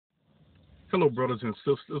Hello, brothers and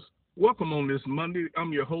sisters. Welcome on this Monday.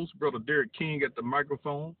 I'm your host, Brother Derek King, at the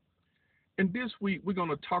microphone. And this week, we're going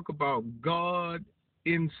to talk about God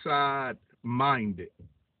inside minded,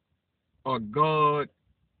 or God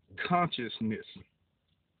consciousness.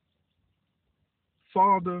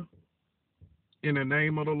 Father, in the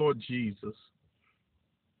name of the Lord Jesus,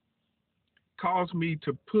 cause me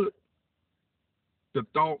to put the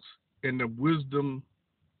thoughts and the wisdom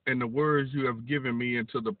and the words you have given me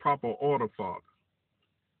into the proper order, Father,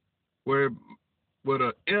 where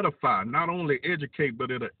it'll edify, not only educate, but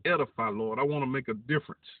it'll edify, Lord. I want to make a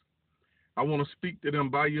difference. I want to speak to them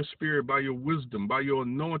by your spirit, by your wisdom, by your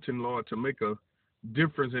anointing, Lord, to make a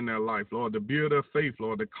difference in their life, Lord, to build their faith,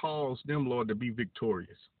 Lord, to cause them, Lord, to be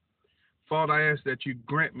victorious. Father, I ask that you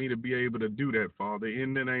grant me to be able to do that, Father,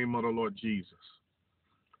 in the name of the Lord Jesus.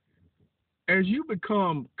 As you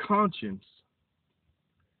become conscious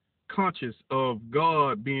of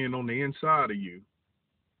God being on the inside of you,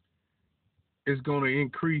 it's going to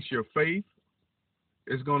increase your faith.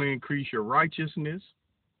 It's going to increase your righteousness.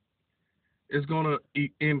 It's going to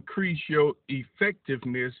increase your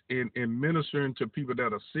effectiveness in ministering to people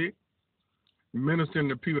that are sick, ministering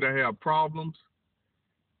to people that have problems,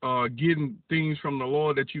 getting things from the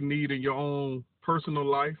Lord that you need in your own personal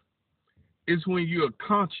life. It's when you are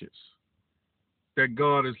conscious that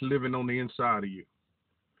God is living on the inside of you.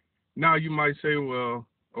 Now you might say, well,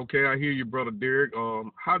 okay, I hear you, Brother Derek.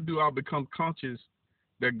 How do I become conscious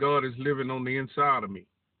that God is living on the inside of me?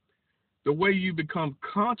 The way you become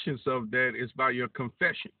conscious of that is by your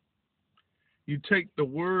confession. You take the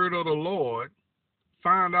word of the Lord,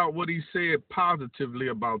 find out what he said positively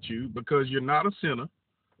about you, because you're not a sinner.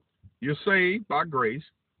 You're saved by grace.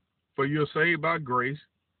 For you're saved by grace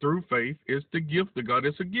through faith. It's the gift of God.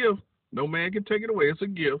 It's a gift. No man can take it away. It's a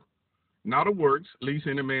gift, not a works, least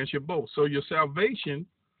any man should boast. So your salvation,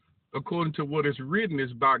 according to what is written,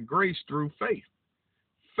 is by grace through faith.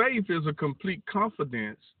 Faith is a complete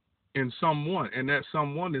confidence in someone, and that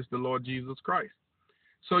someone is the Lord Jesus Christ.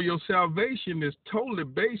 So your salvation is totally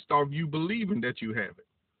based off you believing that you have it.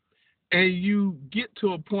 And you get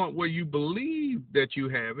to a point where you believe that you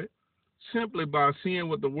have it simply by seeing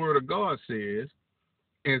what the Word of God says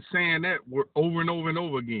and saying that over and over and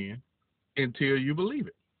over again until you believe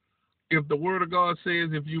it. If the Word of God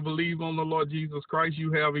says if you believe on the Lord Jesus Christ,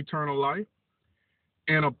 you have eternal life,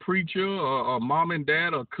 and a preacher or a mom and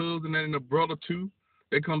dad or cousin and a brother too,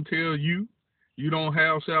 they come tell you you don't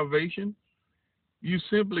have salvation, you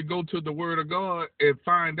simply go to the Word of God and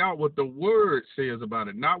find out what the Word says about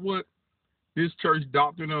it, not what this church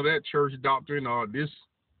doctrine or that church doctrine or this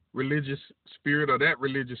religious spirit or that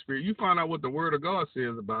religious spirit. You find out what the Word of God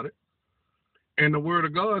says about it. And the Word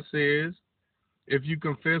of God says, if you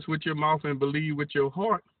confess with your mouth and believe with your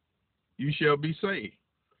heart, you shall be saved.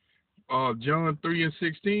 John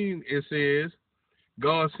 3:16, it says,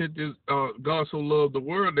 God so loved the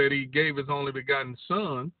world that he gave his only begotten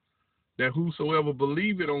Son, that whosoever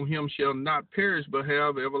believeth on him shall not perish but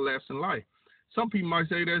have everlasting life. Some people might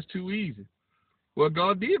say that's too easy. Well,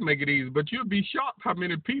 God did make it easy, but you'll be shocked how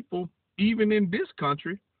many people, even in this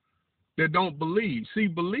country, that don't believe. See,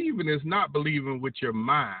 believing is not believing with your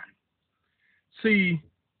mind. See,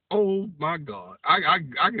 oh my God, I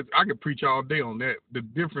could preach all day on that. The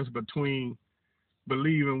difference between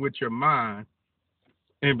believing with your mind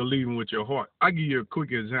and believing with your heart. I'll give you a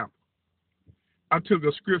quick example. I took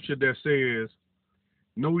a scripture that says,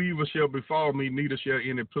 no evil shall befall me, neither shall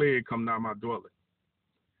any plague come nigh my dwelling.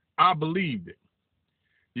 I believed it.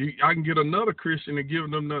 I can get another Christian and give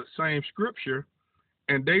them the same scripture,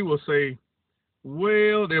 and they will say,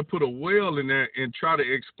 well, they'll put a well in there and try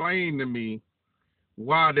to explain to me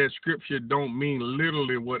why that scripture don't mean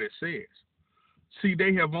literally what it says. See,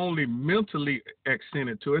 they have only mentally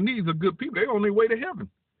accented to it. And these are good people. They're on their way to heaven.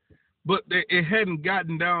 But it hadn't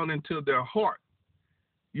gotten down into their heart.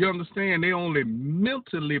 You understand? They only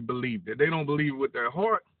mentally believed it. They don't believe it with their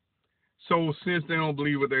heart. So since they don't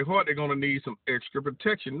believe with their heart, they're going to need some extra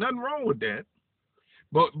protection. Nothing wrong with that.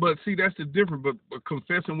 But see, that's the difference. But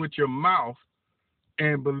confessing with your mouth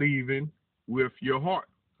and believing with your heart.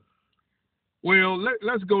 Well,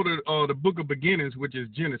 let's go to the book of beginnings, which is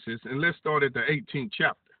Genesis, and let's start at the 18th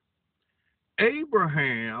chapter.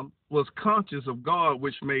 Abraham was conscious of God,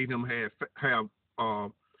 which made him have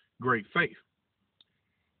great faith.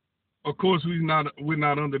 Of course, we're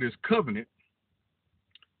not under this covenant,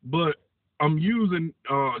 but I'm using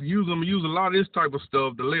a lot of this type of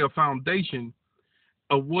stuff to lay a foundation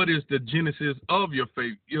of what is the genesis of your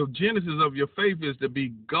faith. Your genesis of your faith is to be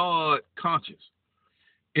God conscious.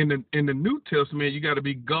 In the New Testament, you got to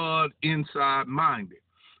be God inside minded,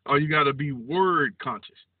 or you got to be word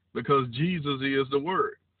conscious. because Jesus is the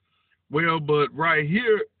Word. Well, but right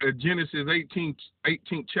here at Genesis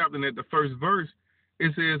 18th chapter, and at the first verse,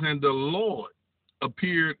 it says, "And the Lord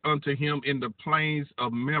appeared unto him in the plains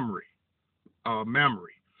of Mamre,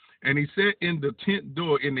 and he sat in the tent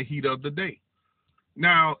door in the heat of the day."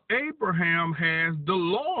 Now, Abraham has the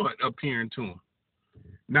Lord appearing to him.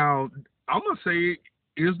 Now, I'm going to say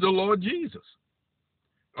is the Lord Jesus.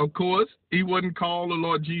 Of course, he wasn't called the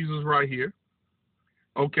Lord Jesus right here.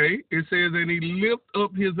 Okay, it says, "And he lifted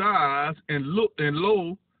up his eyes and looked, and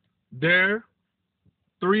lo, there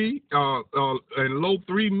three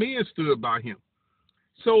men stood by him."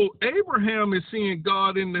 So Abraham is seeing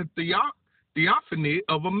God in the theophany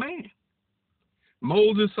of a man.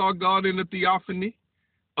 Moses saw God in the theophany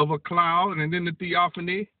of a cloud and in the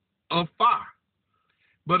theophany of fire.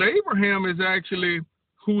 But Abraham is actually,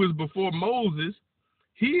 who is before Moses,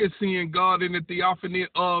 he is seeing God in the theophany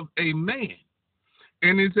of a man.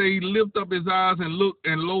 And it says he lifted up his eyes and looked,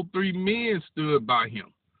 and lo, three men stood by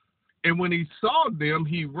him. And when he saw them,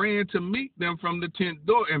 he ran to meet them from the tent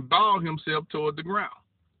door and bowed himself toward the ground.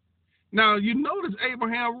 Now, you notice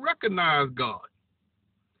Abraham recognized God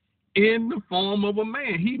in the form of a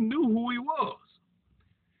man. He knew who he was.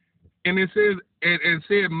 And it says, and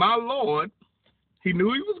said, "My Lord," he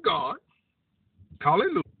knew he was God.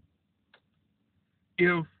 Hallelujah.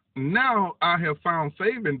 "If now I have found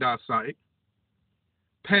favor in thy sight,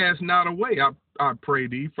 pass not away, I pray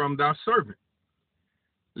thee, from thy servant.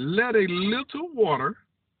 Let a little water,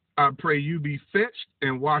 I pray you, be fetched,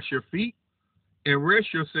 and wash your feet, and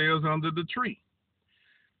rest yourselves under the tree."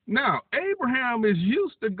 Now, Abraham is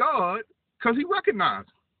used to God because he recognized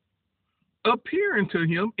him, appearing to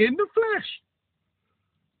him in the flesh.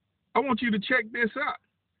 I want you to check this out.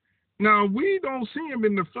 Now, we don't see him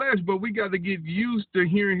in the flesh, but we got to get used to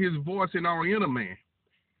hearing his voice in our inner man.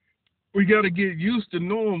 We got to get used to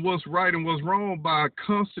knowing what's right and what's wrong by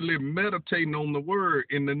constantly meditating on the word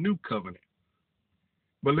in the new covenant.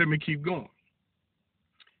 But let me keep going.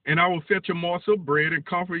 "And I will fetch a morsel of bread and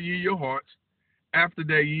comfort ye your hearts. After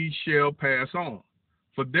that ye shall pass on.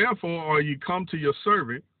 For therefore are ye come to your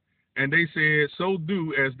servant." And they said, "So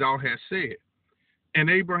do as thou hast said." And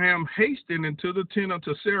Abraham hastened into the tent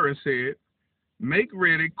unto Sarah and said, "Make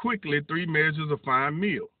ready quickly 3 measures of fine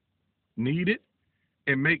meal, knead it,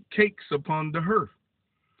 and make cakes upon the hearth."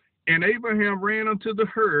 And Abraham ran unto the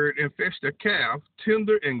herd and fetched a calf,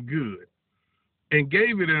 tender and good, and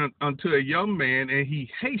gave it unto a young man, and he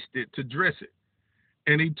hasted to dress it.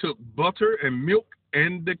 And he took butter and milk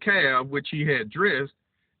and the calf which he had dressed,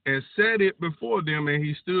 and set it before them, and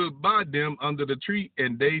he stood by them under the tree,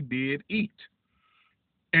 and they did eat.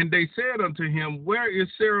 And they said unto him, "Where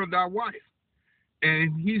is Sarah thy wife?"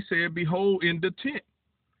 And he said, "Behold, in the tent."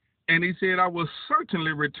 And he said, "I will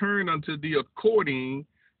certainly return unto thee according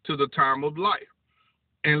to the time of life.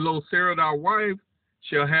 And lo, Sarah thy wife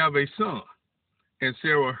shall have a son." And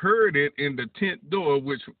Sarah heard it in the tent door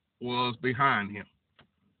which was behind him.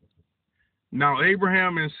 Now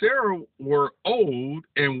Abraham and Sarah were old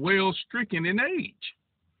and well stricken in age,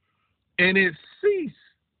 and it ceased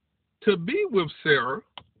to be with Sarah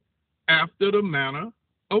after the manner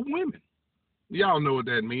of women. Y'all know what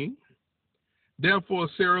that means. Therefore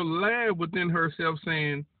Sarah laughed within herself,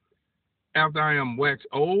 saying, "After I am waxed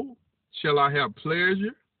old, shall I have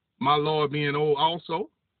pleasure, my Lord being old also?"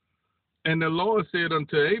 And the Lord said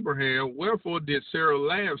unto Abraham, "Wherefore did Sarah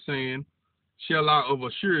laugh, saying, Shall I of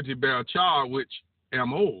a surety bear a child which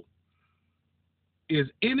am old? Is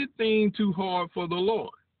anything too hard for the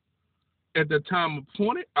Lord? At the time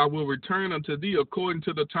appointed, I will return unto thee according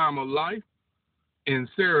to the time of life, and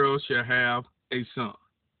Sarah shall have a son."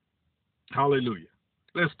 Hallelujah.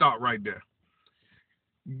 Let's start right there.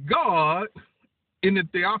 God, in the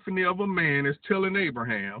theophany of a man, is telling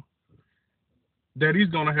Abraham that he's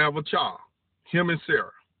going to have a child, him and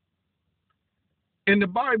Sarah. And the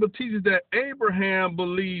Bible teaches that Abraham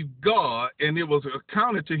believed God, and it was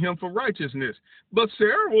accounted to him for righteousness. But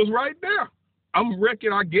Sarah was right there.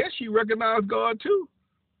 I guess she recognized God too,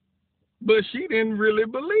 but she didn't really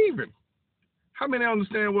believe him. How many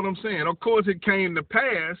understand what I'm saying? Of course, it came to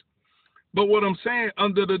pass, but what I'm saying,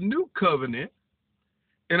 under the new covenant,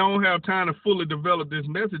 and I don't have time to fully develop this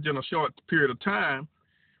message in a short period of time,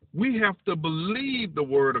 we have to believe the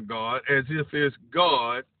word of God as if it's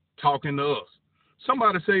God talking to us.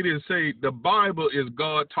 Somebody say this, say, the Bible is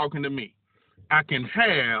God talking to me. I can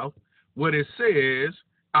have what it says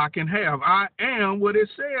I can have. I am what it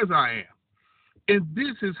says I am. And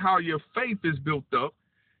this is how your faith is built up.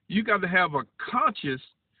 You got to have a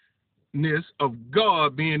consciousness of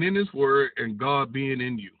God being in his word and God being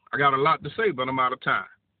in you. I got a lot to say, but I'm out of time.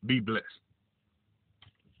 Be blessed.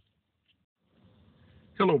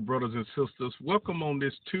 Hello, brothers and sisters. Welcome on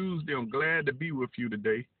this Tuesday. I'm glad to be with you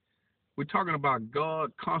today. We're talking about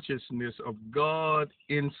God consciousness of God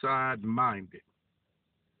inside minded.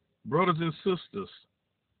 Brothers and sisters,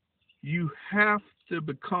 you have to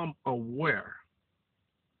become aware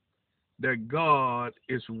that God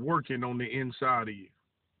is working on the inside of you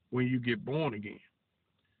when you get born again.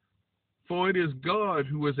 For it is God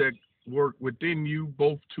who is at work within you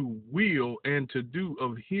both to will and to do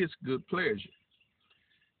of his good pleasure.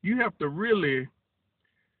 You have to really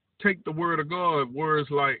take the word of God, words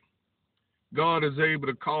like, God is able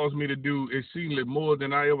to cause me to do exceedingly more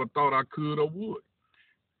than I ever thought I could or would.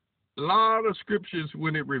 A lot of scriptures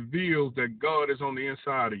when it reveals that God is on the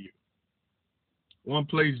inside of you. One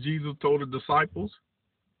place Jesus told the disciples,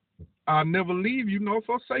 I'll never leave you nor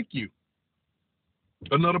forsake you.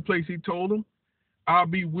 Another place he told them, I'll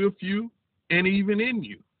be with you and even in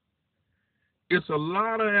you. It's a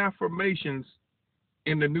lot of affirmations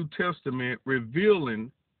in the New Testament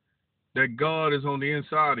revealing that God is on the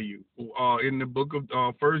inside of you. In the book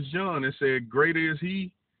of 1 John, it said, greater is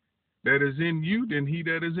he that is in you than he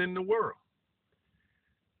that is in the world.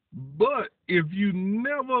 But if you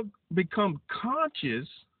never become conscious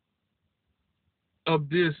of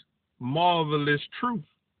this marvelous truth,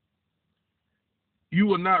 you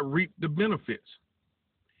will not reap the benefits.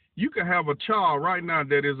 You can have a child right now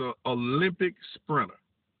that is an Olympic sprinter.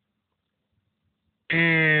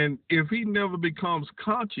 And if he never becomes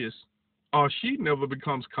conscious, or she never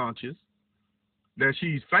becomes conscious that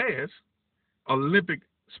she's fast, Olympic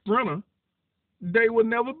sprinter, they will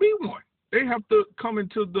never be one. They have to come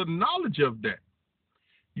into the knowledge of that.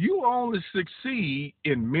 You only succeed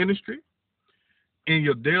in ministry, in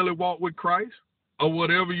your daily walk with Christ, or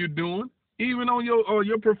whatever you're doing, even on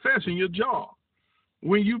your profession, your job,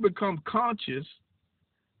 when you become conscious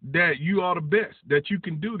that you are the best, that you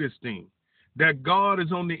can do this thing, that God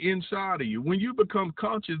is on the inside of you. When you become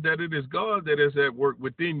conscious that it is God that is at work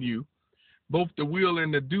within you, both the will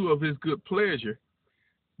and the do of his good pleasure,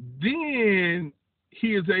 then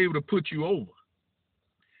he is able to put you over.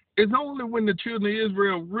 It's only when the children of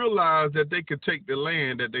Israel realized that they could take the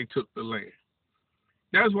land that they took the land.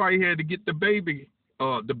 That's why he had to get the babies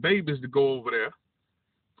to go over there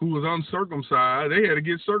who was uncircumcised. They had to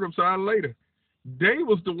get circumcised later. They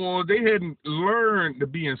was the ones, they hadn't learned to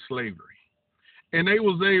be in slavery. And they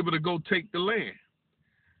was able to go take the land.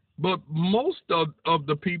 But most of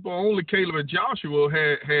the people, only Caleb and Joshua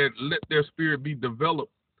had let their spirit be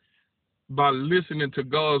developed by listening to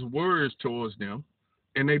God's words towards them.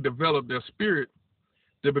 And they developed their spirit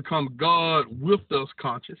to become God with us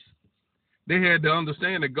conscious. They had to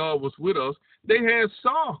understand that God was with us. They had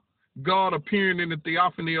saw God appearing in the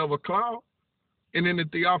theophany of a cloud and in the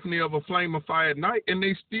theophany of a flame of fire at night, and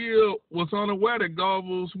they still was unaware that God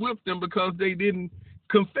was with them because they didn't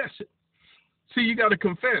confess it. See, you got to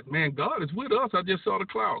confess, man, God is with us. I just saw the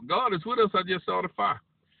cloud. God is with us. I just saw the fire.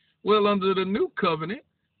 Well, under the new covenant,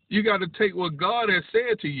 you got to take what God has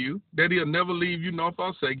said to you, that he'll never leave you nor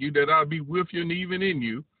forsake you, that I'll be with you and even in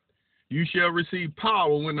you. You shall receive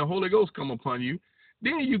power when the Holy Ghost come upon you.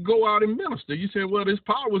 Then you go out and minister. You say, well, this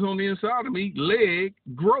power is on the inside of me. Leg,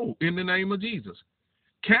 grow in the name of Jesus.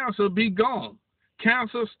 Cancer, be gone.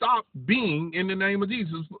 Cancer, stop being in the name of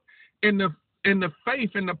Jesus. And the faith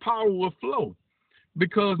and the power will flow.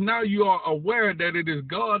 Because now you are aware that it is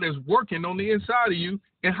God that's working on the inside of you.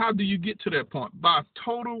 And how do you get to that point? By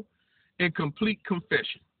total and complete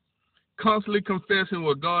confession. Constantly confessing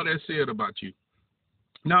what God has said about you.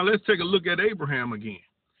 Now let's take a look at Abraham again.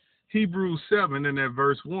 Hebrews 7 in that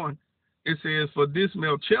verse 1, it says, for this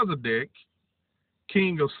Melchizedek,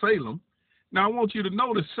 king of Salem. Now I want you to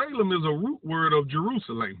notice Salem is a root word of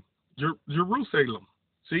Jerusalem. Jerusalem.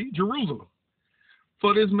 See, Jerusalem.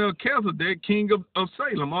 For this Melchizedek, king of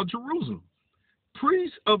Salem, or Jerusalem,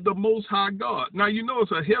 priest of the Most High God. Now you know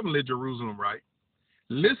it's a heavenly Jerusalem, right?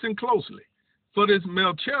 Listen closely. For this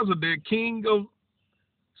Melchizedek, king of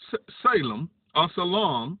Salem, or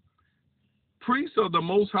Salam, priest of the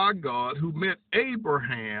Most High God, who met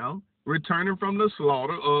Abraham returning from the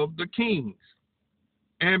slaughter of the kings,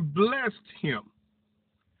 and blessed him,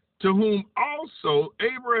 to whom also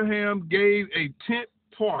Abraham gave a tenth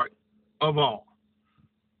part of all.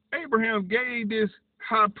 Abraham gave this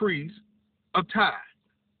high priest a tithe.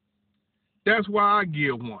 That's why I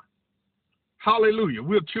give one. Hallelujah.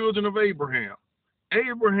 We're children of Abraham.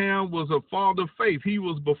 Abraham was a father of faith. He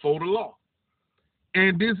was before the law.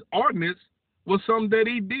 And this ordinance was something that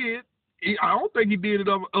he did. I don't think he did it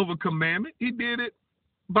of a commandment. He did it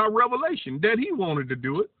by revelation that he wanted to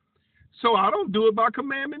do it. So I don't do it by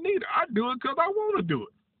commandment neither. I do it because I want to do it.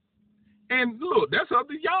 And look, that's up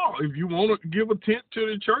to y'all. If you want to give a tenth to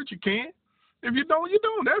the church, you can. If you don't, you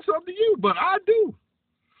don't. That's up to you. But I do.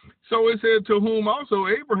 So it said, to whom also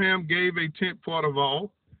Abraham gave a tenth part of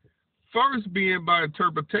all, first being by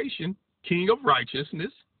interpretation king of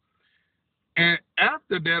righteousness, and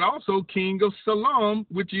after that also king of Salem,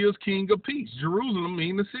 which is king of peace. Jerusalem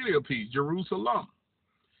means the city of peace, Jerusalem.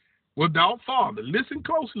 Without father. Listen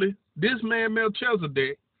closely. This man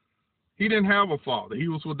Melchizedek, he didn't have a father. He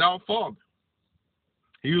was without father.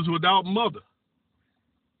 He was without mother,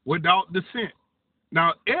 without descent.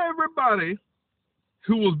 Now, everybody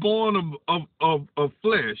who was born of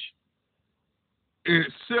flesh,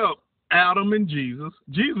 except Adam and Jesus.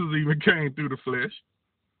 Jesus even came through the flesh.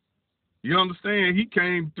 You understand? He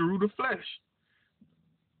came through the flesh.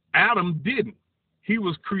 Adam didn't. He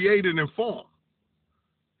was created in form.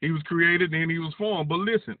 He was created and he was formed. But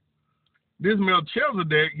listen, this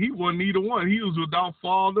Melchizedek, he wasn't neither one. He was without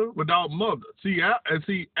father, without mother. See,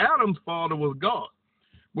 Adam's father was God.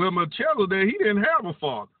 Well, Melchizedek, he didn't have a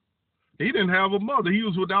father. He didn't have a mother. He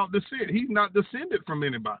was without descent. He's not descended from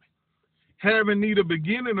anybody. Having neither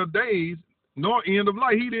beginning of days nor end of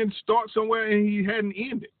life. He didn't start somewhere and he hadn't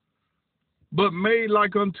ended. But made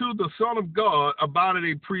like unto the Son of God, abided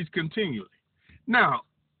a priest continually. Now,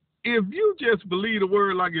 if you just believe the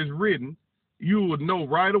word like it's written, you would know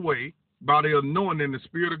right away by the anointing and the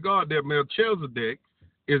Spirit of God that Melchizedek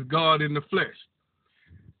is God in the flesh.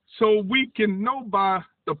 So we can know by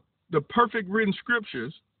the perfect written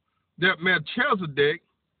scriptures that Melchizedek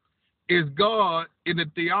is God in the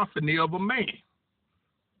theophany of a man.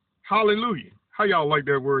 Hallelujah. How y'all like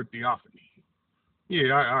that word theophany?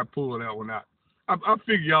 Yeah, I pulled that one out. I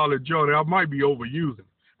figure y'all enjoy it. I might be overusing it.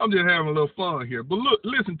 I'm just having a little fun here. But look,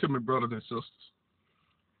 listen to me, brothers and sisters.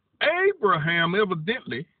 Abraham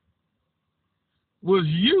evidently was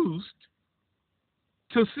used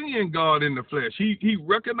to seeing God in the flesh. He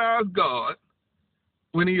recognized God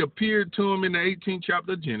when he appeared to him in the 18th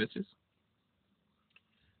chapter of Genesis.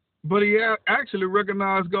 But he actually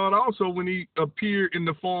recognized God also when he appeared in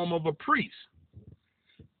the form of a priest.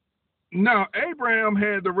 Now, Abraham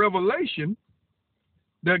had the revelation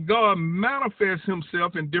that God manifests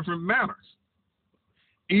himself in different manners,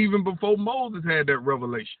 even before Moses had that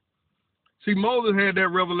revelation. See, Moses had that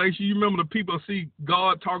revelation. You remember the people see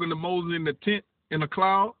God talking to Moses in the tent, in the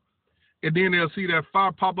cloud, and then they'll see that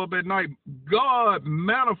fire pop up at night. God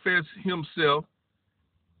manifests himself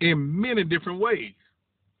in many different ways.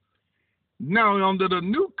 Now, under the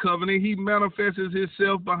new covenant, he manifests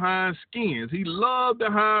himself behind skins. He loved to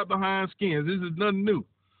hide behind skins. This is nothing new.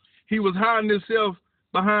 He was hiding himself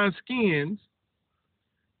behind skins,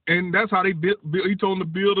 and that's how they built. He told them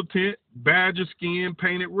to build a tent, badger skin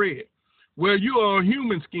painted red. Well, you are a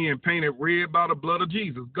human skin painted red by the blood of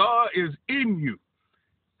Jesus. God is in you,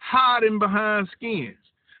 hiding behind skins,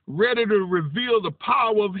 ready to reveal the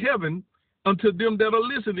power of heaven unto them that are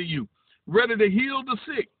listening to you, ready to heal the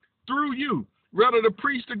sick through you, ready to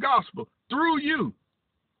preach the gospel through you,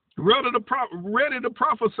 ready to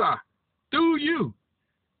prophesy through you.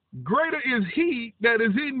 Greater is he that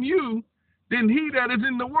is in you than he that is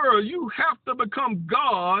in the world. You have to become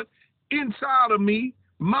God inside of me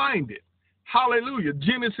minded. Hallelujah.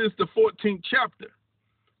 Genesis, the 14th chapter.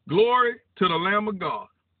 Glory to the Lamb of God.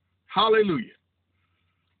 Hallelujah.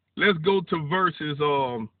 Let's go to verses,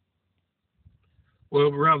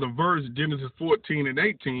 verse Genesis 14 and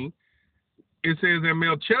 18. It says, and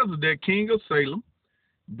Melchizedek, king of Salem,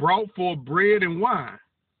 brought forth bread and wine,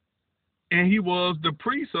 and he was the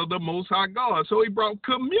priest of the Most High God. So he brought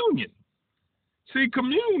communion. See,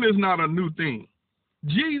 communion is not a new thing.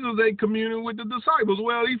 Jesus ate communion with the disciples.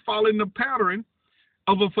 Well, he followed the pattern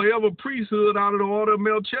of a forever priesthood out of the order of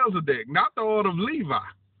Melchizedek, not the order of Levi,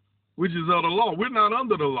 which is of the law. We're not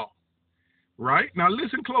under the law, right? Now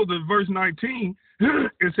listen close to verse 19.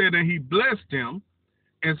 It said, and he blessed him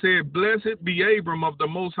and said, blessed be Abram of the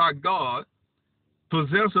Most High God,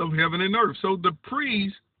 possessor of heaven and earth. So the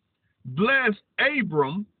priest blessed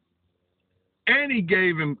Abram, and he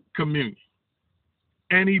gave him communion.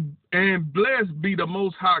 And blessed be the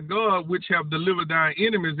Most High God, which have delivered thy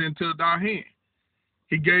enemies into thy hand.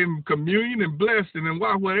 He gave him communion and blessed him. And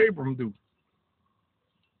what would Abram do?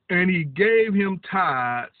 And he gave him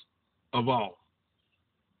tithes of all.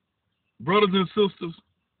 Brothers and sisters,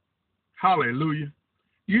 hallelujah.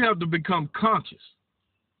 You have to become conscious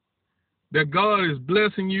that God is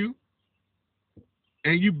blessing you,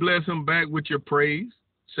 and you bless him back with your praise,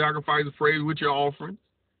 sacrifice of praise with your offerings.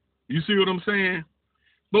 You see what I'm saying?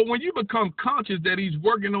 But when you become conscious that he's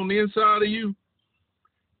working on the inside of you,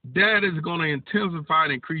 that is going to intensify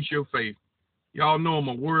and increase your faith. Y'all know I'm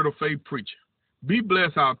a word of faith preacher. Be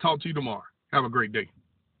blessed. I'll talk to you tomorrow. Have a great day.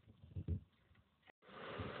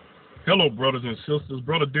 Hello, brothers and sisters.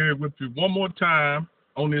 Brother Derek with you one more time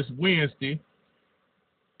on this Wednesday,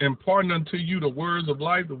 imparting unto you the words of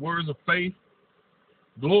life, the words of faith.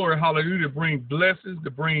 Glory, hallelujah, to bring blessings, to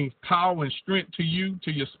bring power and strength to you,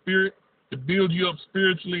 to your spirit, to build you up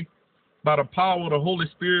spiritually by the power of the Holy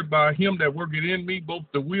Spirit, by him that worketh in me, both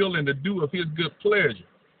the will and the do of his good pleasure.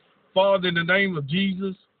 Father, in the name of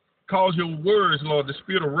Jesus, cause your words, Lord, the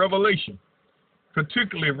spirit of revelation,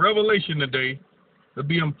 particularly revelation today, to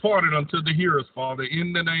be imparted unto the hearers, Father,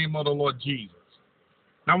 in the name of the Lord Jesus.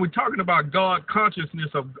 Now, we're talking about God consciousness,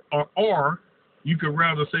 or you could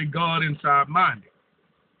rather say God inside minded.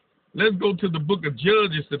 Let's go to the book of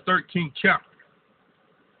Judges, the 13th chapter.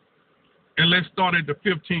 And let's start at the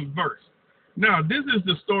 15th verse. Now, this is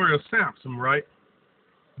the story of Samson, right?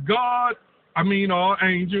 Our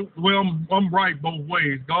angel, well, I'm right both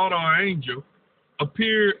ways. God, our angel,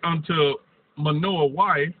 appeared unto Manoah's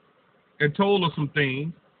wife and told her some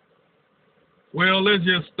things. Well, let's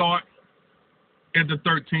just start at the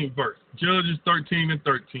 13th verse. Judges 13 and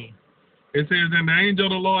 13. It says, and the angel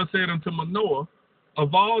of the Lord said unto Manoah,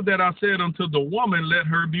 of all that I said unto the woman, let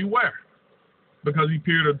her beware. Because he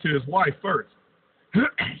appeared unto his wife first.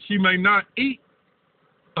 She may not eat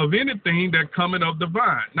of anything that cometh of the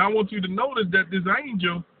vine. Now, I want you to notice that this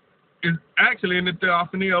angel is actually in the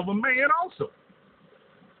theophany of a man also.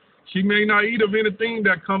 She may not eat of anything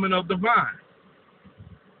that cometh of the vine.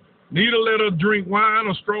 Neither let her drink wine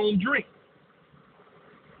or strong drink,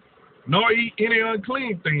 nor eat any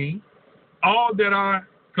unclean thing. All that I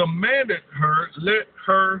commanded her, let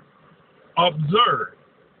her observe.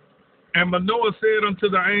 And Manoah said unto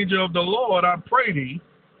the angel of the Lord, I pray thee,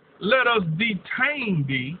 let us detain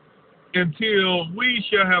thee until we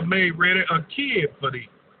shall have made ready a kid for thee.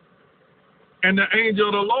 And the angel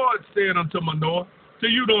of the Lord said unto Manoah, so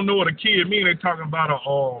you don't know what a kid means, they're talking about an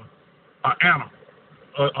animal,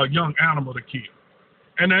 a young animal to kill.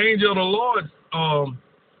 And the angel of the Lord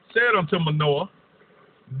said unto Manoah,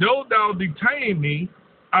 though thou detain me,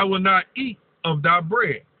 I will not eat of thy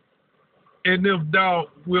bread. And if thou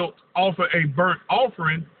wilt offer a burnt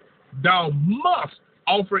offering, thou must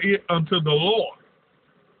offer it unto the Lord.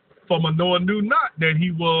 For Manoah knew not that he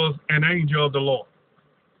was an angel of the Lord.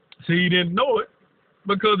 See, he didn't know it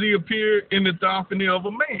because he appeared in the theophany of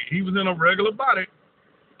a man. He was in a regular body,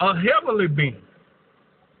 a heavenly being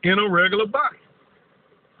in a regular body.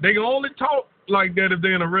 They can only talk like that if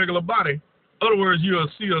they're in a regular body. In other words, you'll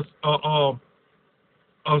see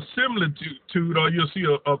a similitude, or you'll see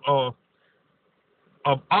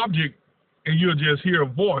a object, and you'll just hear a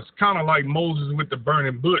voice, kind of like Moses with the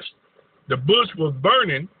burning bush. The bush was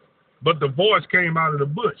burning, but the voice came out of the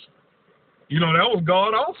bush. You know, that was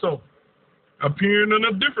God also, appearing in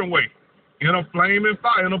a different way, in a flame and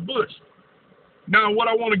fire, in a bush. Now, what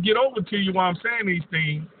I want to get over to you while I'm saying these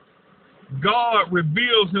things, God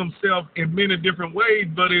reveals himself in many different ways,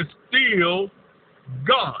 but it's still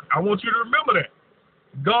God. I want you to remember that.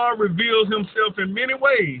 God reveals himself in many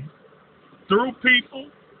ways, through people,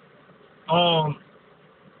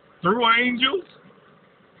 through angels,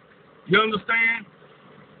 you understand?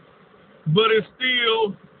 But it's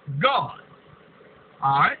still God,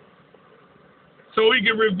 all right? So he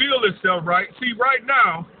can reveal himself, right? See, right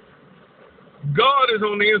now, God is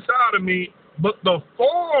on the inside of me, but the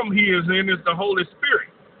form he is in is the Holy Spirit.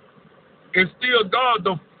 It's still God.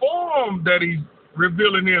 The form that he's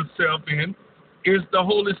revealing himself in is the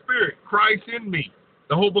Holy Spirit, Christ in me,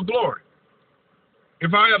 the hope of glory.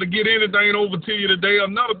 If I have to get anything over to you today,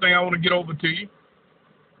 another thing I want to get over to you,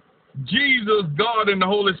 Jesus, God, and the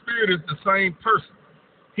Holy Spirit is the same person.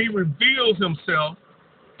 He reveals himself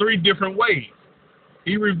three different ways.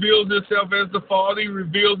 He reveals himself as the Father. He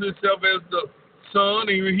reveals himself as the Son.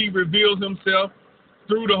 He reveals himself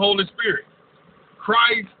through the Holy Spirit.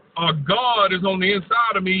 Christ, or God, is on the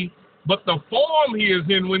inside of me, but the form he is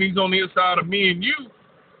in when he's on the inside of me and you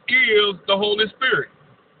is the Holy Spirit.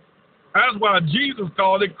 That's why Jesus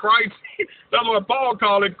called it Christ. That's why Paul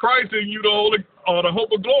called it Christ in you, the Holy, or the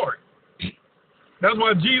hope of glory. That's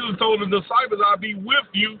why Jesus told the disciples, I'll be with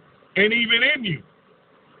you and even in you.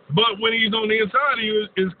 But when he's on the inside of you,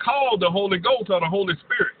 it's called the Holy Ghost or the Holy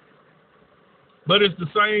Spirit. But it's the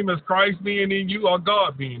same as Christ being in you or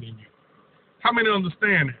God being in you. How many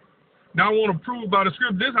understand that? Now I want to prove by the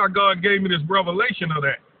scripture, this is how God gave me this revelation of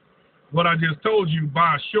that. What I just told you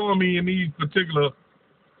by showing me in these particular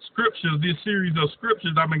scriptures, this series of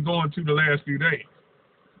scriptures I've been going to the last few days.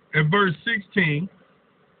 In verse 16,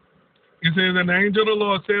 it says, and the angel of the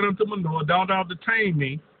Lord said unto Manoah, thou detain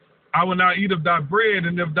me, I will not eat of thy bread,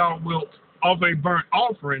 and if thou wilt offer a burnt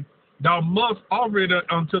offering, Thou must offer it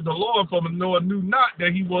unto the Lord, for Manoah knew not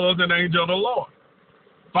that he was an angel of the Lord.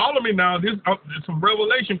 Follow me now. There's some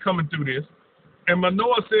revelation coming through this. And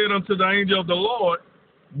Manoah said unto the angel of the Lord,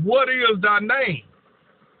 what is thy name?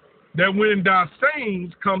 That when thy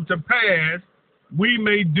sayings come to pass, we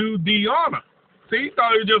may do thee honor. See, he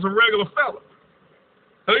thought he was just a regular fella.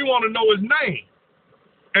 So he wanted to know his name.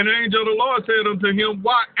 And the angel of the Lord said unto him,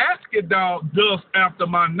 why askest thou thus after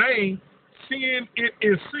my name, seeing it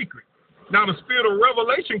is secret? Now the spirit of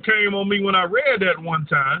revelation came on me when I read that one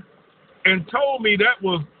time and told me that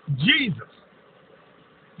was Jesus.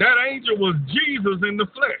 That angel was Jesus in the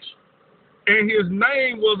flesh. And his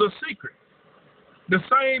name was a secret. The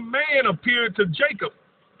same man appeared to Jacob,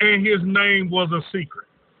 and his name was a secret.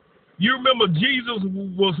 You remember Jesus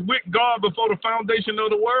was with God before the foundation of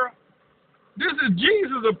the world? This is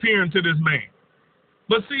Jesus appearing to this man.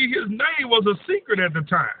 But see, his name was a secret at the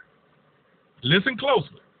time. Listen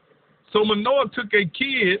closely. So Manoah took a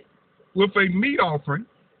kid with a meat offering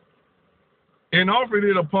and offered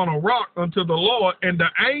it upon a rock unto the Lord, and the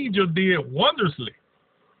angel did wondrously.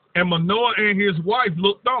 And Manoah and his wife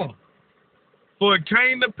looked on. For it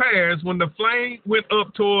came to pass when the flame went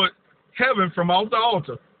up toward heaven from off the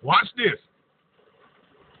altar. Watch this.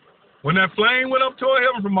 When that flame went up toward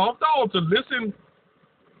heaven from off the altar, listen,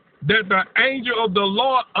 that the angel of the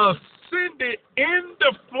Lord ascended in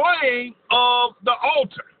the flame of the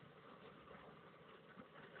altar.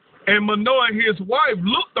 And Manoah and his wife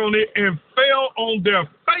looked on it and fell on their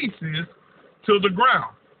faces to the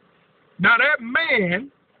ground. Now that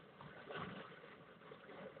man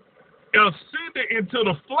ascended into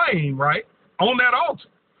the flame, right, on that altar.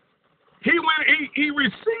 He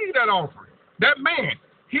received that offering. That man,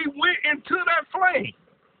 he went into that flame.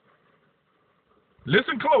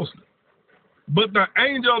 Listen closely. But the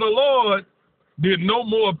angel of the Lord did no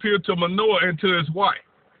more appear to Manoah and to his wife.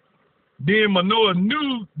 Then Manoah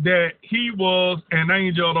knew that he was an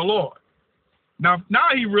angel of the Lord. Now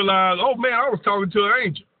he realized, oh man, I was talking to an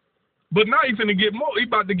angel. But now he's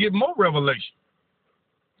about to get more revelation.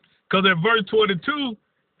 Because at verse 22,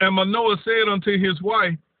 and Manoah said unto his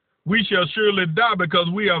wife, we shall surely die because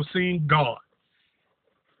we have seen God.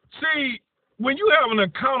 See, when you have an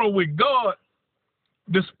encounter with God,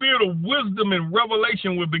 the spirit of wisdom and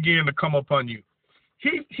revelation will begin to come upon you.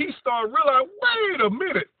 He started realizing, wait a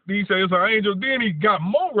minute. He said it's an angel. Then he got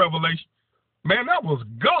more revelation. Man, that was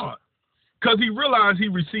God. Because he realized he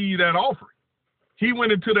received that offering. He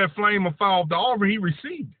went into that flame of fire of the offering. He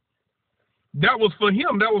received it. That was for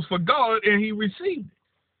him. That was for God, and he received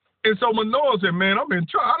it. And so Manoah said, man, I'm in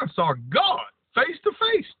trouble. I saw God face to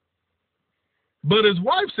face. But his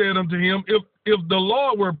wife said unto him, if the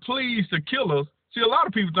Lord were pleased to kill us, see, a lot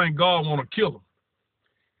of people think God want to kill them.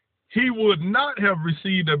 He would not have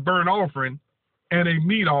received a burnt offering and a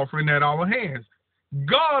meat offering at our hands.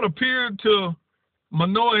 God appeared to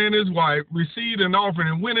Manoah and his wife, received an offering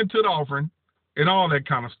and went into the offering and all that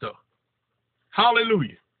kind of stuff.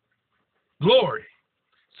 Hallelujah. Glory.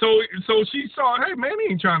 So she saw, hey, man,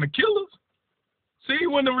 he ain't trying to kill us. See, he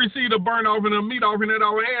wouldn't have received a burnt offering and a meat offering at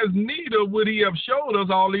our hands, neither would he have showed us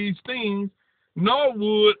all these things, nor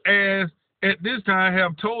would, as at this time,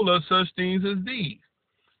 have told us such things as these.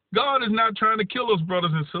 God is not trying to kill us,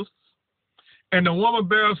 brothers and sisters. And the woman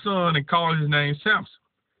bare a son and called his name Samson.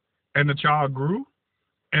 And the child grew,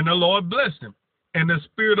 and the Lord blessed him. And the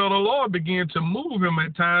Spirit of the Lord began to move him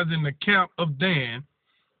at times in the camp of Dan,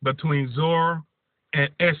 between Zorah and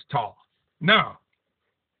Eshtaol. Now,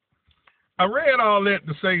 I read all that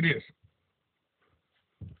to say this.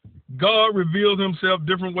 God reveals himself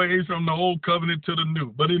different ways from the old covenant to the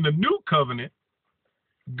new. But in the new covenant,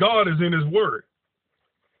 God is in his word.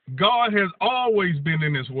 God has always been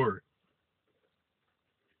in his word.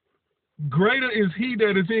 Greater is he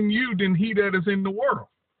that is in you than he that is in the world.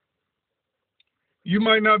 You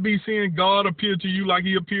might not be seeing God appear to you like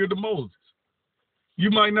he appeared to Moses. You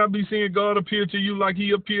might not be seeing God appear to you like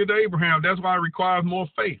he appeared to Abraham. That's why it requires more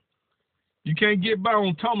faith. You can't get by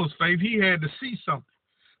on Thomas' faith. He had to see something.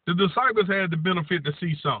 The disciples had the benefit to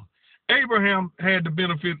see something. Abraham had the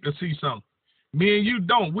benefit to see something. Me and you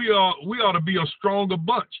don't. We ought to be a stronger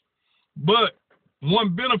bunch. But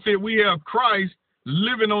one benefit, we have Christ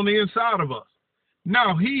living on the inside of us.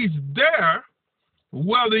 Now, he's there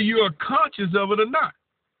whether you're conscious of it or not.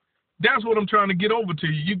 That's what I'm trying to get over to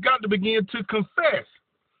you. You got to begin to confess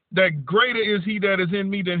that greater is he that is in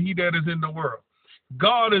me than he that is in the world.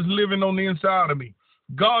 God is living on the inside of me.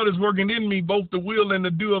 God is working in me both the will and the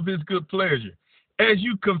do of his good pleasure. As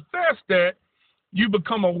you confess that, you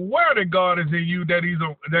become aware that God is in you, that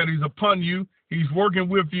he's upon you, he's working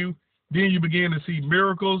with you. Then you begin to see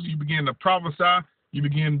miracles. You begin to prophesy. You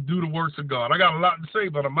begin to do the works of God. I got a lot to say,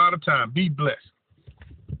 but I'm out of time. Be blessed.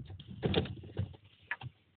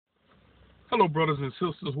 Hello, brothers and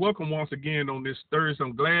sisters. Welcome once again on this Thursday.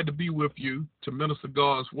 I'm glad to be with you to minister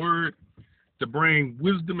God's word, to bring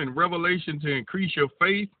wisdom and revelation to increase your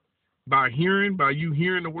faith by you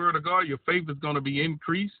hearing the word of God. Your faith is going to be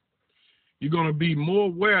increased. You're going to be more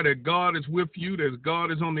aware that God is with you, that God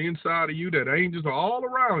is on the inside of you, that angels are all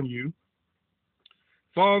around you.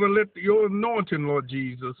 Father, let your anointing, Lord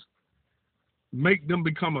Jesus, make them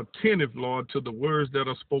become attentive, Lord, to the words that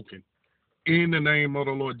are spoken in the name of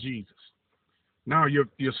the Lord Jesus. Now, your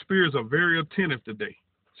spirits are very attentive today.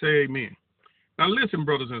 Say amen. Now, listen,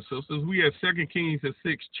 brothers and sisters, we have 2 Kings, the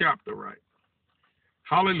 6th chapter, right?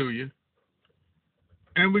 Hallelujah.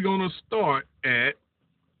 And we're going to start at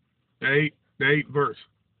the 8th verse.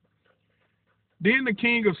 Then the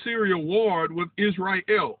king of Syria warred with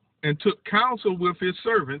Israel and took counsel with his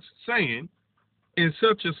servants, saying, in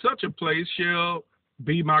such a place shall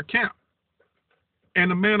be my camp.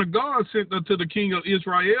 And the man of God sent unto the king of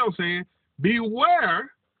Israel, saying,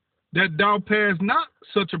 beware that thou pass not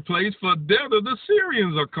such a place, for thither the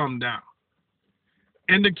Syrians are come down.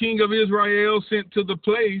 And the king of Israel sent to the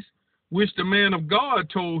place which the man of God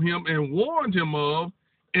told him and warned him of,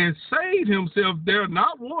 and saved himself there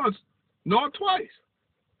not once nor twice.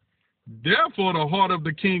 Therefore the heart of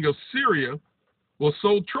the king of Syria was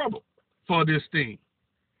so troubled for this thing.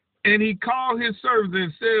 And he called his servants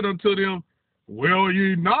and said unto them, will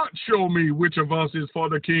ye not show me which of us is for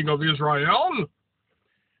the king of Israel?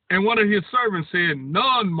 And one of his servants said,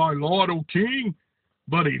 none, my lord, O king,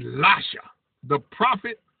 but Elisha, the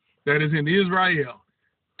prophet that is in Israel,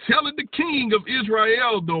 telleth the king of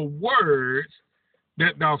Israel the words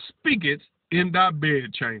that thou speakest in thy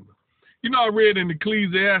bedchamber. You know, I read in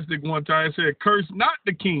Ecclesiastic one time, it said, curse not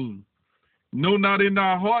the king, no, not in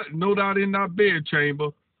thy heart, no, not in thy bedchamber,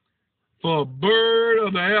 for a bird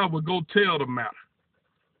of the air will go tell the matter.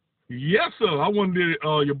 Yes, sir. I wonder did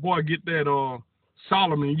your boy get that,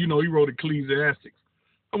 Solomon, you know, he wrote Ecclesiastes.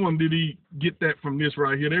 I wonder did he get that from this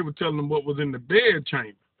right here. They were telling him what was in the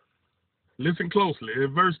bedchamber. Listen closely.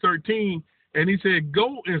 In verse 13, and he said,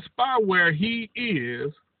 go and spy where he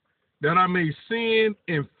is, that I may send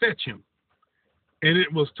and fetch him. And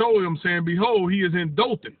it was told him, saying, behold, he is in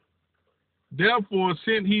Dothan. Therefore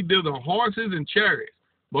sent he thither horses and chariots.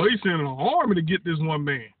 But he sent an army to get this one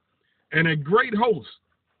man, and a great host.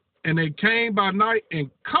 And they came by night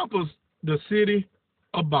and compassed the city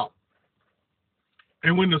about.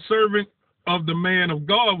 And when the servant of the man of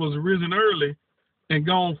God was risen early and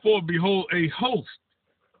gone forth, behold, a host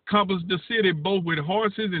compassed the city both with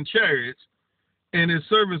horses and chariots. And his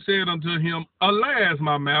servant said unto him, alas,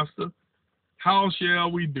 my master, how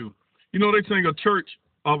shall we do? You know, they sing a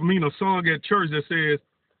song at church that says,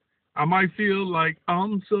 I might feel like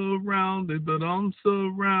I'm surrounded, but I'm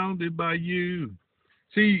surrounded by you.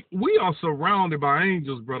 See, we are surrounded by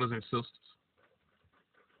angels, brothers and sisters.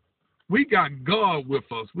 We got God with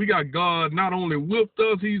us. We got God not only with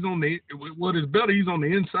us, he's on what is better, he's on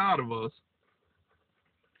the inside of us.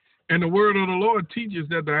 And the word of the Lord teaches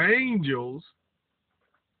that the angels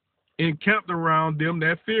encamped around them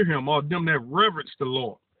that fear him, or them that reverence the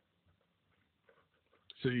Lord.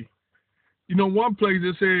 See, you know, one place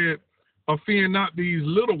it said, fear not these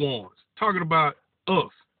little ones, talking about us,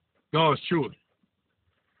 God's children.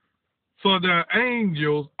 For the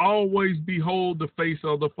angels always behold the face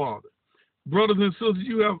of the Father. Brothers and sisters,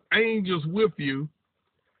 you have angels with you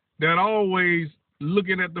that always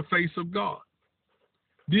looking at the face of God.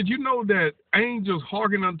 Did you know that angels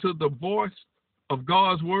hearken unto the voice of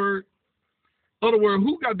God's word? In other words,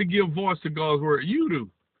 who got to give voice to God's word? You do.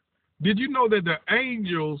 Did you know that the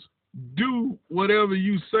angels do whatever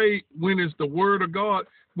you say when it's the word of God?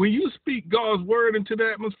 When you speak God's word into the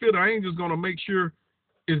atmosphere, the angel's going to make sure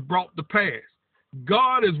it's brought to pass.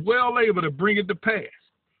 God is well able to bring it to pass.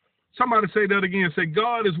 Somebody say that again. Say,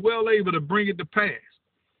 God is well able to bring it to pass.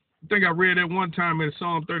 I think I read that one time in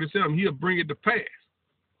Psalm 37. He'll bring it to pass.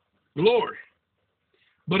 Glory.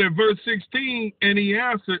 But in verse 16, and he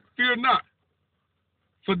answered, fear not,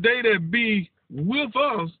 for they that be with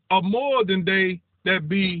us are more than they that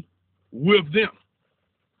be with them.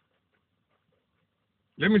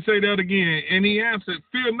 Let me say that again. And he answered,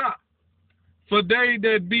 fear not, for they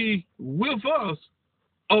that be with us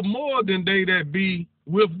are more than they that be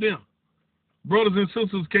with them. Brothers and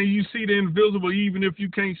sisters, can you see the invisible even if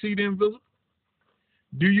you can't see the invisible?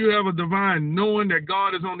 Do you have a divine knowing that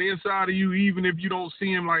God is on the inside of you even if you don't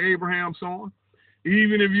see him like Abraham saw him?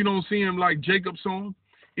 Even if you don't see him like Jacob saw him?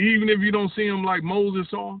 Even if you don't see him like Moses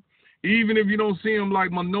saw him? Even if you don't see him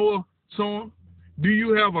like Manoah saw him? Do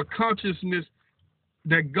you have a consciousness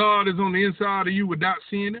that God is on the inside of you without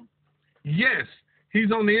seeing him? Yes,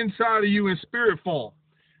 he's on the inside of you in spirit form.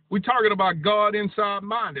 We're talking about God inside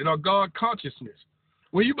minded or God consciousness.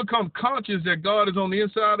 When you become conscious that God is on the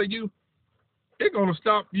inside of you, it's going to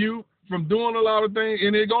stop you from doing a lot of things,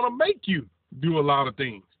 and it's going to make you do a lot of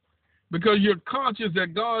things. Because you're conscious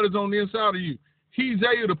that God is on the inside of you. He's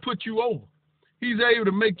able to put you over. He's able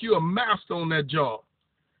to make you a master on that job.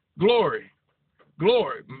 Glory.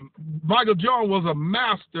 Glory. Michael Jordan was a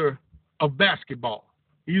master of basketball.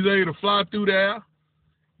 He's able to fly through the air,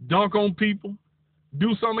 dunk on people,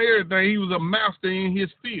 do some of everything. He was a master in his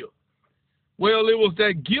field. Well, it was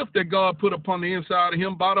that gift that God put upon the inside of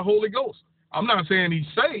him by the Holy Ghost. I'm not saying he's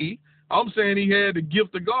saved. I'm saying he had the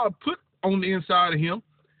gift of God put on the inside of him,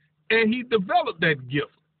 and he developed that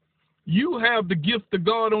gift. You have the gift of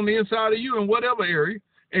God on the inside of you in whatever area,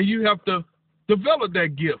 and you have to develop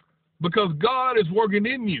that gift because God is working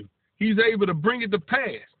in you. He's able to bring it to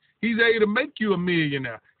pass. He's able to make you a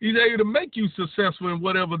millionaire. He's able to make you successful in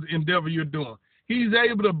whatever endeavor you're doing. He's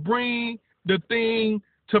able to bring the thing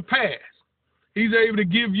to pass. He's able to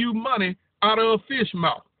give you money out of a fish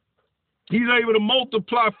mouth. He's able to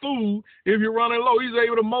multiply food if you're running low. He's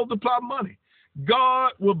able to multiply money.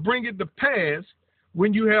 God will bring it to pass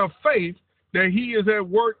when you have faith that he is at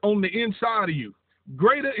work on the inside of you.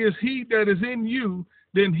 Greater is he that is in you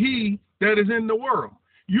than he that is in the world.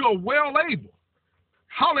 You are well able,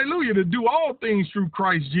 hallelujah, to do all things through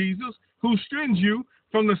Christ Jesus, who strengthens you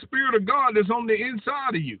from the Spirit of God that's on the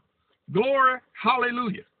inside of you. Glory,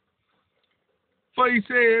 hallelujah. For he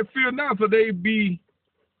said, fear not, for they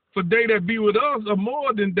that be with us are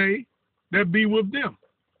more than they that be with them.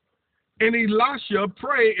 And Elisha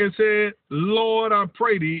prayed and said, Lord, I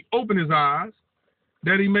pray thee, open his eyes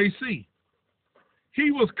that he may see.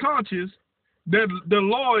 He was conscious that the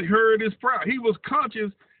Lord heard his prayer. He was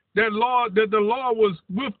conscious that the Lord was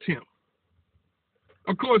with him.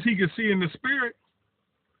 Of course, he could see in the spirit.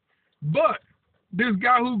 But this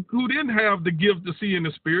guy who didn't have the gift to see in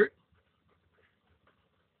the spirit,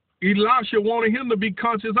 Elisha wanted him to be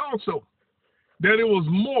conscious also, that it was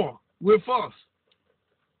more with us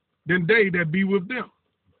than they that be with them.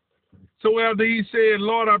 So after he said,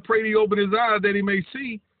 Lord, I pray thee open his eyes that he may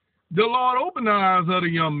see, the Lord opened the eyes of the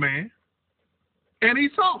young man, and he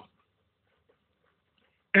saw.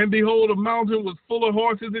 And behold, the mountain was full of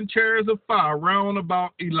horses and chariots of fire round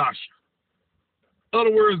about Elisha. In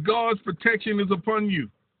other words, God's protection is upon you.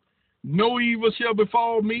 No evil shall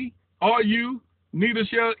befall me or you, neither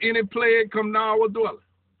shall any plague come nigh our dwelling.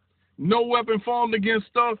 No weapon formed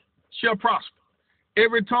against us shall prosper.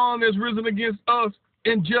 Every tongue that's risen against us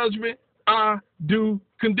in judgment, I do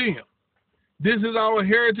condemn. This is our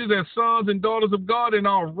heritage as sons and daughters of God, and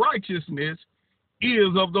our righteousness is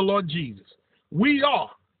of the Lord Jesus. We are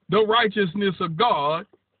the righteousness of God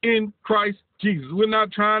in Christ Jesus. We're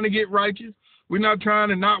not trying to get righteous. We're not trying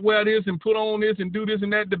to not wear this and put on this and do this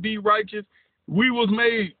and that to be righteous. We was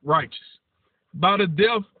made righteous by the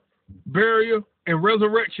death, burial, and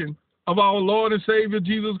resurrection of our Lord and Savior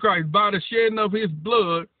Jesus Christ. By the shedding of his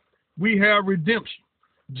blood, we have redemption.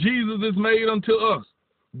 Jesus is made unto us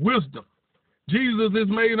wisdom. Jesus is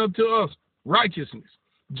made unto us righteousness.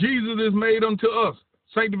 Jesus is made unto us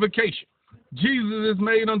sanctification. Jesus is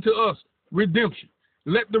made unto us redemption.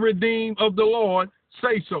 Let the redeemed of the Lord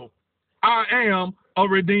say so. I am a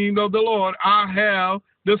redeemed of the Lord. I have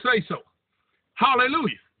the say so.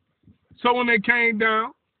 Hallelujah. So when they came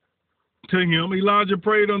down to him, Elijah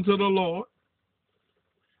prayed unto the Lord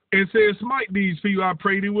and said, smite these people, I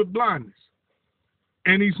pray thee, with blindness.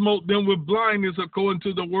 And he smote them with blindness according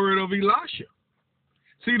to the word of Elisha.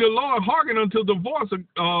 See, the Lord hearkened unto the voice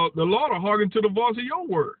of the Lord hearkened to the voice of your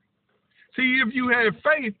word. See, if you had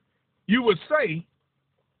faith, you would say,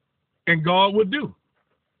 and God would do.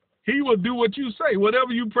 He will do what you say.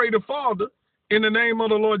 Whatever you pray the Father in the name of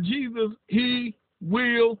the Lord Jesus, he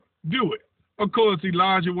will do it. Of course,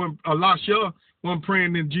 Elisha wasn't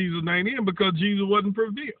praying in Jesus' name in because Jesus wasn't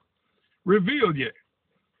revealed yet.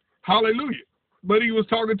 Hallelujah. But he was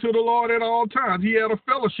talking to the Lord at all times. He had a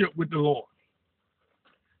fellowship with the Lord.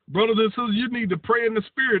 Brothers and sisters, you need to pray in the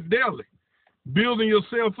Spirit daily, building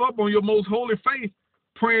yourself up on your most holy faith,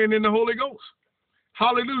 praying in the Holy Ghost.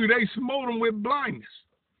 Hallelujah. They smote them with blindness,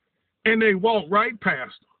 and they walked right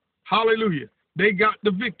past them. Hallelujah. They got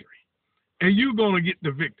the victory, and you're going to get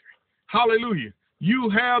the victory. Hallelujah. You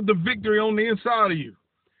have the victory on the inside of you.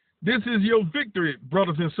 This is your victory,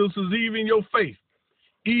 brothers and sisters, even your faith,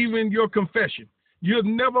 even your confession. You'll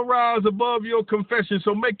never rise above your confession,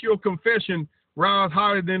 so make your confession rise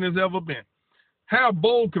higher than it's ever been. Have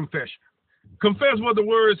bold confession. Confess what the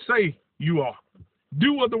words say you are.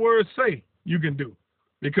 Do what the words say you can do.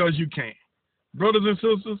 because you can. Brothers and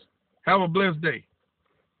sisters, have a blessed day.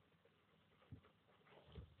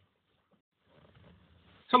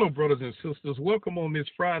 Hello, brothers and sisters. Welcome on this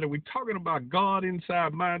Friday. We're talking about God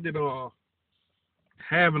inside minded or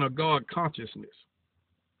having a God consciousness.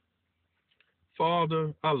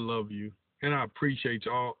 Father, I love you, and I appreciate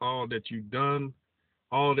all that you've done,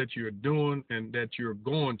 all that you're doing, and that you're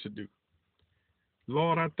going to do.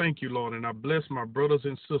 Lord, I thank you, Lord, and I bless my brothers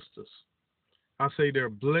and sisters. I say they're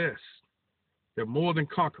blessed. They're more than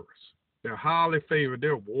conquerors. They're highly favored.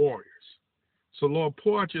 They're warriors. So, Lord,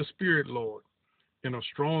 pour out your spirit, Lord, in a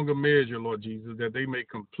stronger measure, Lord Jesus, that they may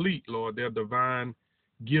complete, Lord, their divine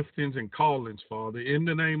giftings and callings, Father, in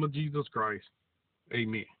the name of Jesus Christ.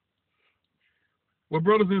 Amen. Well,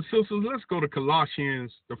 brothers and sisters, let's go to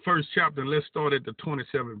Colossians, the first chapter, and let's start at the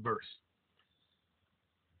 27th verse.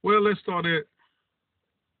 Well, let's start at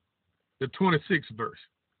the 26th verse.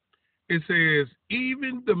 It says,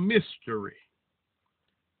 even the mystery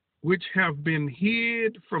which have been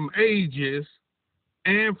hid from ages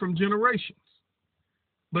and from generations,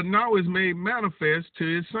 but now is made manifest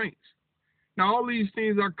to his saints. Now, all these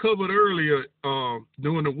things I covered earlier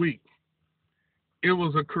during the week. It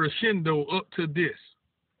was a crescendo up to this.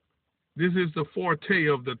 This is the forte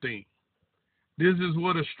of the thing. This is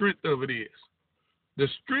what the strength of it is. The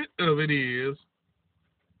strength of it is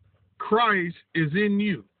Christ is in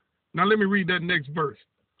you. Now, let me read that next verse.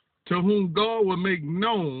 To whom God will make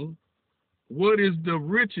known what is the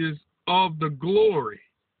riches of the glory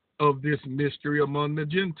of this mystery among the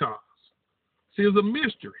Gentiles. See, it's a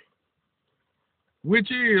mystery,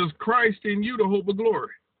 which is Christ in you, the hope of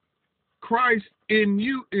glory. Christ in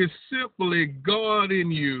you is simply God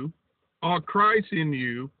in you, or Christ in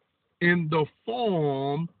you, in the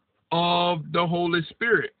form of the Holy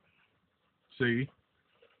Spirit. See?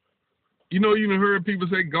 You know, you heard people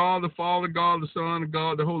say God the Father, God the Son, and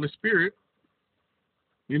God the Holy Spirit.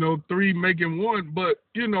 You know, three making one, but,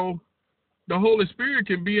 you know, the Holy Spirit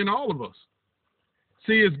can be in all of us.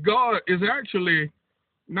 See, it's God is actually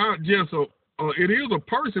not just it is a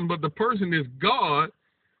person, but the person is God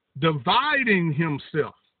dividing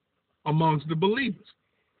himself amongst the believers.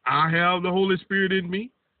 I have the Holy Spirit in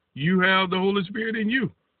me. You have the Holy Spirit in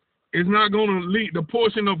you. It's not going to lead the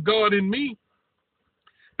portion of God in me.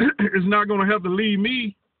 It's not going to have to lead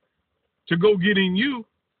me to go get in you.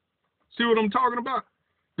 See what I'm talking about?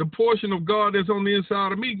 The portion of God that's on the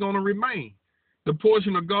inside of me is going to remain. The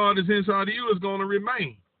portion of God that's inside of you is going to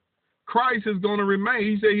remain. Christ is going to remain.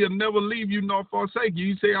 He said he'll never leave you nor forsake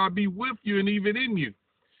you. He said I'll be with you and even in you.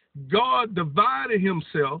 God divided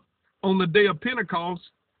himself on the day of Pentecost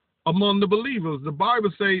among the believers. The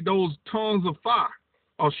Bible says those tongues of fire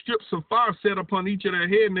or strips of fire set upon each of their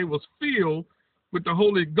head, and they was filled with the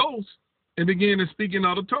Holy Ghost and began to speak in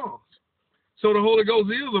other tongues. So the Holy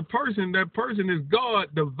Ghost is a person. That person is God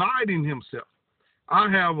dividing himself. I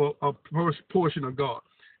have a portion of God.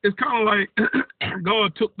 It's kind of like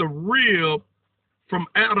God took the rib from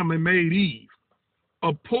Adam and made Eve.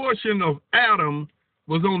 A portion of Adam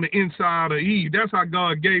was on the inside of Eve. That's how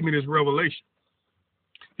God gave me this revelation.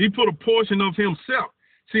 He put a portion of himself.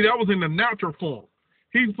 See, that was in the natural form.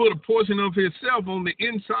 He put a portion of himself on the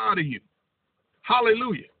inside of you.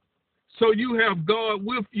 Hallelujah. So you have God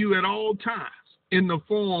with you at all times in the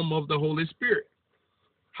form of the Holy Spirit.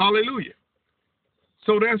 Hallelujah.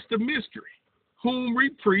 So that's the mystery. Whom we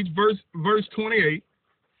preach, verse 28,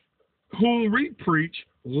 whom we preach,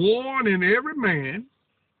 warning every man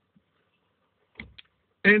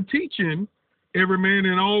and teaching every man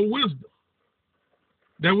in all wisdom,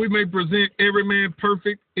 that we may present every man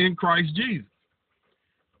perfect in Christ Jesus.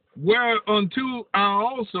 Whereunto I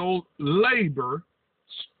also labor,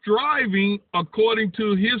 striving according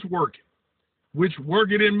to his working, which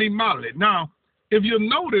worketh in me mightily. Now, if you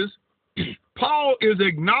notice, Paul is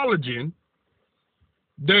acknowledging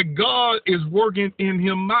that God is working in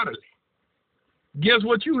him mightily. Guess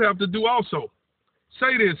what you have to do also?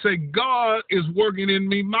 Say this, say, God is working in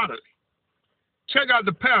me mightily. Check out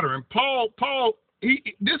the pattern. Paul,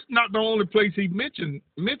 this is not the only place he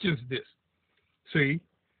mentions this. See,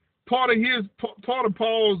 part of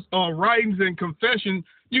Paul's writings and confession,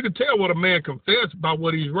 you can tell what a man confessed by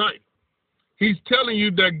what he's writing. He's telling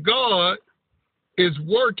you that God is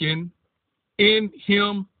working in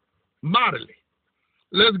him mightily.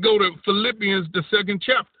 Let's go to Philippians, the 2nd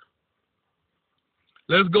chapter.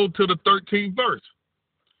 Let's go to the 13th verse.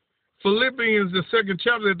 Philippians, the 2nd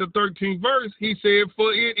chapter, the 13th verse, he said,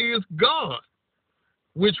 for it is God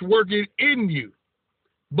which worketh in you,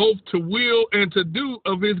 both to will and to do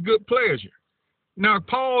of his good pleasure. Now,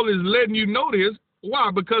 Paul is letting you know this.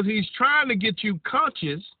 Why? Because he's trying to get you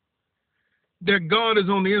conscious that God is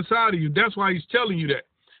on the inside of you. That's why he's telling you that.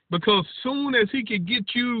 Because soon as he can get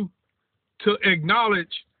you to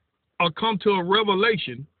acknowledge or come to a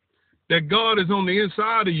revelation that God is on the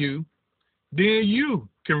inside of you, then you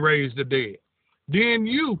can raise the dead. Then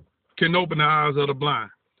you can open the eyes of the blind.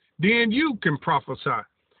 Then you can prophesy.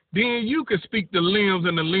 Then you can speak the limbs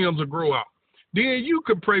and the limbs will grow out. Then you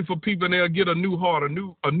can pray for people and they'll get a new heart, a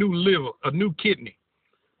new liver, a new kidney.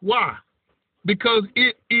 Why? Because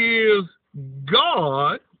it is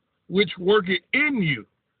God which worketh in you,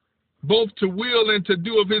 both to will and to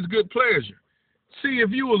do of his good pleasure. See,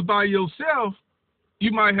 if you was by yourself,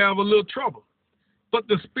 you might have a little trouble. But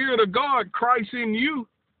the Spirit of God, Christ in you,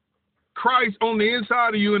 Christ on the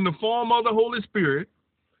inside of you in the form of the Holy Spirit,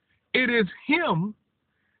 it is him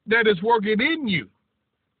that is working in you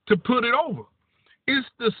to put it over. It's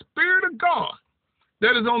the Spirit of God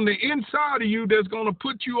that is on the inside of you that's going to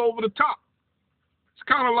put you over the top. It's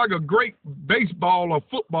kind of like a great baseball or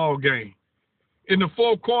football game. In the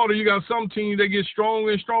fourth quarter, you got some teams that get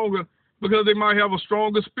stronger and stronger because they might have a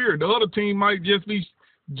stronger spirit. The other team might just be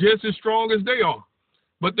just as strong as they are.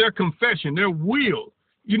 But their confession, their will.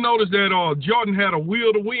 You notice that Jordan had a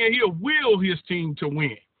will to win. He'll will his team to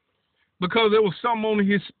win because there was something on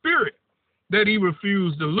his spirit that he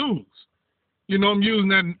refused to lose. You know, I'm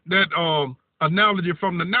using that analogy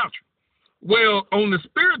from the natural. Well, on the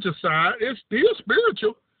spiritual side, it's still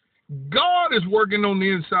spiritual. God is working on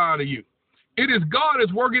the inside of you. It is God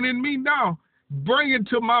that's working in me now, bringing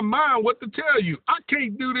to my mind what to tell you. I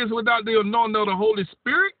can't do this without the anointing of the Holy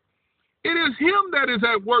Spirit. It is him that is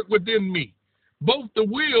at work within me, both the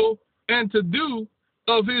will and to do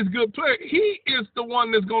of his good pleasure. He is the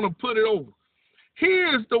one that's going to put it over. He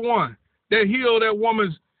is the one that healed that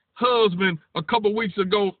woman's husband a couple weeks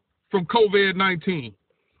ago from COVID-19.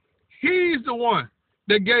 He's the one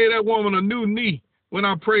that gave that woman a new knee when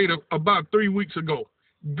I prayed about 3 weeks ago.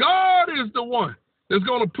 God is the one that's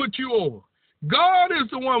going to put you over. God is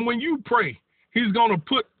the one, when you pray, he's going to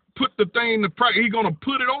put the thing to practice. He's going to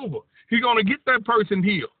put it over. He's going to get that person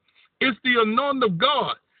healed. It's the anointing of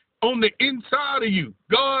God on the inside of you.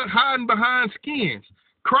 God hiding behind skins.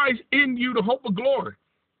 Christ in you, the hope of glory.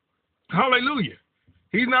 Hallelujah.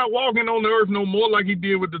 He's not walking on the earth no more like he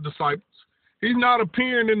did with the disciples. He's not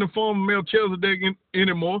appearing in the form of Melchizedek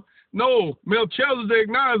anymore. No, Melchizedek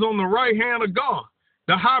now is on the right hand of God,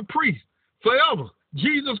 the high priest, forever.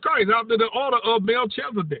 Jesus Christ, after the order of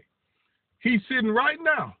Melchizedek. He's sitting right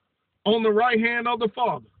now on the right hand of the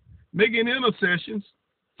Father, making intercessions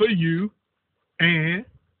for you and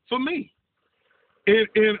for me. In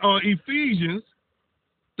Ephesians,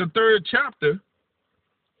 the 3rd chapter,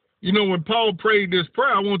 you know, when Paul prayed this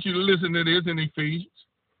prayer, I want you to listen to this in Ephesians.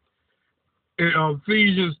 In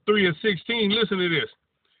Ephesians 3:16, listen to this.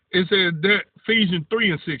 It says that Ephesians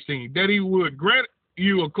 3:16, that he would grant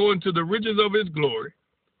you according to the riches of his glory,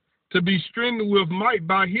 to be strengthened with might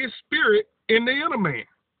by his spirit in the inner man.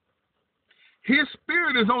 His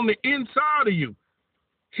spirit is on the inside of you.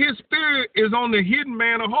 His spirit is on the hidden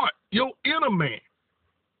man of heart, your inner man,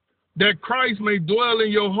 that Christ may dwell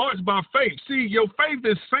in your hearts by faith. See, your faith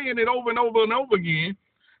is saying it over and over and over again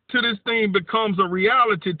till this thing becomes a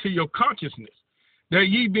reality to your consciousness, that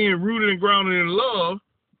ye being rooted and grounded in love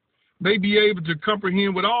may be able to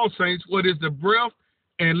comprehend with all saints what is the breadth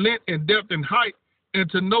and length and depth and height, and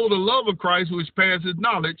to know the love of Christ which passes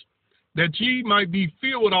knowledge, that ye might be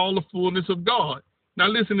filled with all the fullness of God. Now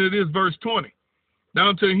listen to this, verse 20.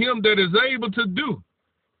 Now to him that is able to do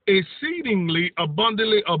exceedingly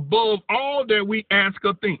abundantly above all that we ask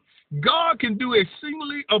or think. God can do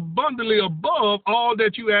exceedingly abundantly above all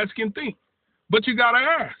that you ask and think. But you got to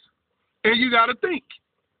ask. And you got to think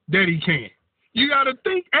that he can. You got to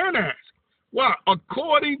think and ask. Why?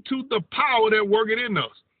 According to the power that worketh in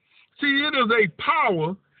us. See, it is a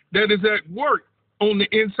power that is at work on the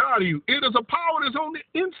inside of you. It is a power that's on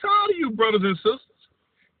the inside of you, brothers and sisters.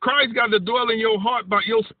 Christ got to dwell in your heart by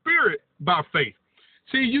your spirit by faith.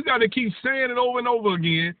 See, you got to keep saying it over and over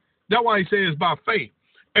again. That's why he says by faith.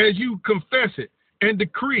 As you confess it and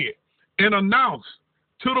decree it and announce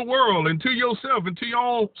to the world and to yourself and to your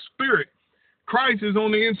own spirit, Christ is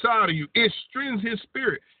on the inside of you. It strengthens his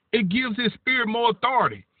spirit. It gives his spirit more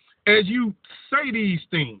authority as you say these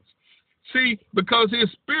things. See, because his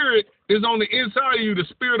spirit is on the inside of you, the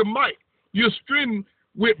spirit of might. You're strengthened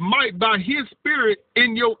with might by his spirit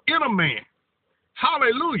in your inner man.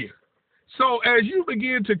 Hallelujah. So as you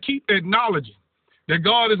begin to keep acknowledging that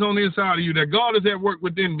God is on the inside of you, that God is at work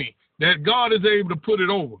within me, that God is able to put it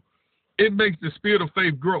over, it makes the spirit of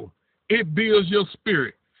faith grow. It builds your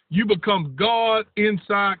spirit. You become God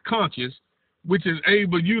inside conscious, which is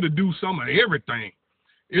able you to do some of everything.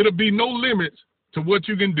 It'll be no limits to what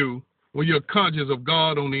you can do when you're conscious of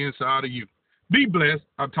God on the inside of you. Be blessed.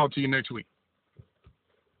 I'll talk to you next week.